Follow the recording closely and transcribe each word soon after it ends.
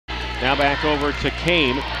Now back over to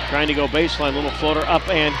Kame, trying to go baseline, little floater up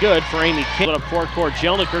and good for Amy Kame. Up forecourt,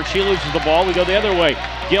 Jelniker, she loses the ball, we go the other way.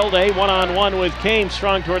 Gilday one-on-one with Kame,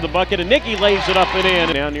 strong toward the bucket, and Nikki lays it up and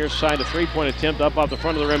in. Down near side, a three-point attempt up off the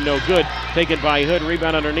front of the rim, no good. Taken by Hood,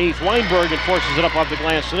 rebound underneath. Weinberg and forces it up off the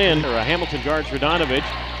glass and in. Hamilton guards Radonovich.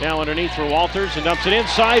 Now underneath for Walters and dumps it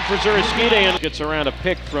inside for Zuraskide and gets around a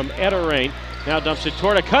pick from Etterain. Now dumps it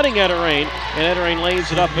toward a cutting Etterain, and Etterain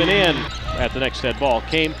lays it up and in. At the next head ball,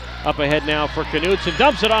 Kame up ahead now for Knutson,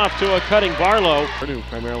 dumps it off to a cutting Barlow. Purdue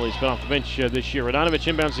primarily has been off the bench this year.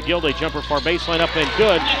 Radonovich inbounds to Gilday, jumper far baseline up and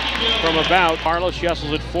good from about. Barlow, she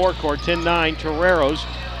hustles at forecourt, 10-9, Toreros.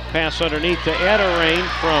 Pass underneath to Etterain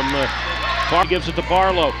from Bar, gives it to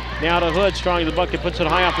Barlow. Now to Hood, strong to the bucket, puts it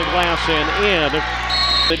high off the glass and in.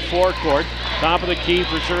 At forecourt, top of the key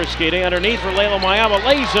for Zuraskide. Underneath for Layla Mayama,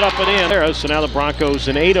 lays it up and in. So now the Broncos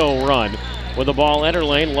an 8-0 run. With the ball,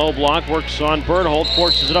 Etterain, low block, works on Berthold,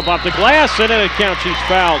 forces it up off the glass, and in it counts, she's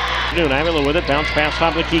fouled. Avila with it, bounce pass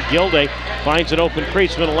top of the key, Gilday finds an open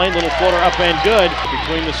crease, middle lane, little floater up and good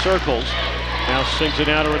between the circles. Now swings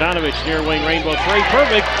it down to Radonovich, near wing, rainbow three,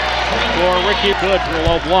 perfect for Ricky, good from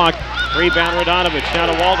the low block. Rebound Radonovich,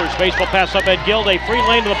 now to Walters, baseball pass up at Gilday, free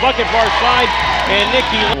lane to the bucket, far side, and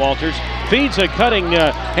Nikki Walters feeds a cutting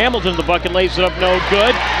Hamilton to the bucket, lays it up, no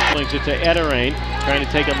good. Links it to Etterain, trying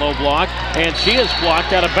to take a low block, and she is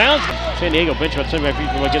blocked out of bounds. San Diego bench about 75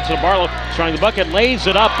 feet from gets to Barlow, trying the bucket, lays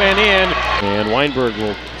it up and in. And Weinberg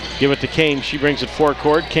will give it to Kame. She brings it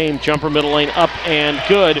forecourt. Kame jumper middle lane up and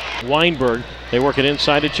good. Weinberg, they work it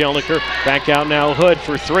inside to Jelniker. Back out now Hood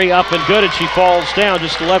for three, up and good, and she falls down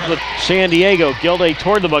just left with San Diego. Gilday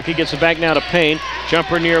toward the bucket, gets it back now to Payne.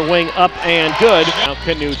 Jumper near wing, up and good. Now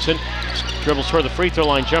Knutson dribbles toward the free throw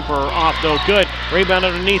line, jumper off, no good. Rebound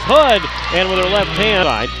underneath Hood, and with her left hand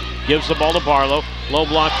side, gives the ball to Barlow. Low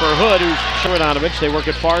block for Hood, who's Radonovich. They work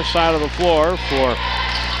it far side of the floor for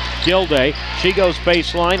Gilday. She goes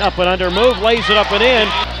baseline, up and under, move, lays it up and in.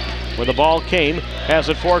 Where the ball came, has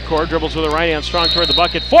it forecourt, dribbles with the right hand, strong toward the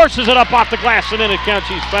bucket, forces it up off the glass, and in it counts,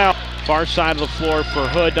 she's fouled. Far side of the floor for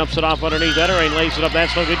Hood, dumps it off underneath. Etterain lays it up,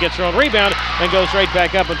 that's no good, gets her own rebound, and goes right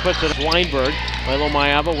back up and puts it. Weinberg, Lilo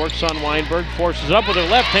Mayava works on Weinberg, forces it up with her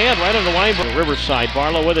left hand, right into Weinberg. Riverside,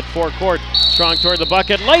 Barlow with it, forecourt, strong toward the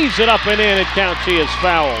bucket, lays it up and in, it counts, she is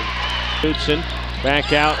fouled. Knutson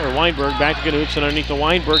back out, or Weinberg back to Knutson underneath the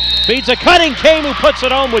Weinberg, feeds a cutting Kame, who puts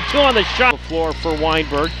it home with two on the shot. The floor for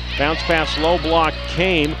Weinberg, bounce pass, low block,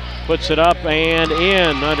 Kame puts it up and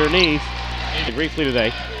in underneath. Briefly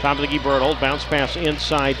today, top of the key, Berthold, bounce pass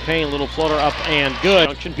inside, Payne, little floater up and good.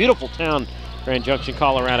 Junction, beautiful town, Grand Junction,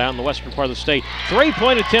 Colorado, out in the western part of the state.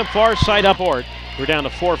 Three-point attempt, far side up court. We're down to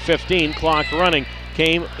 4:15, clock running.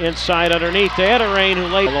 Came inside underneath to Etterain,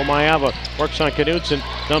 who laid. Mayava works on Knutson,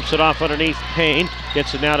 dumps it off underneath Payne,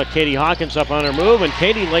 gets it now to Katie Hawkins up on her move, and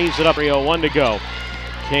Katie lays it up. 3:01 to go.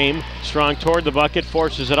 Came strong toward the bucket,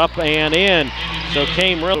 forces it up and in. So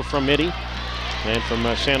Came real from Mitty and from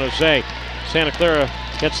San Jose. Santa Clara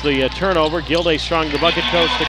gets the turnover. Gilday strong to the bucket, coast to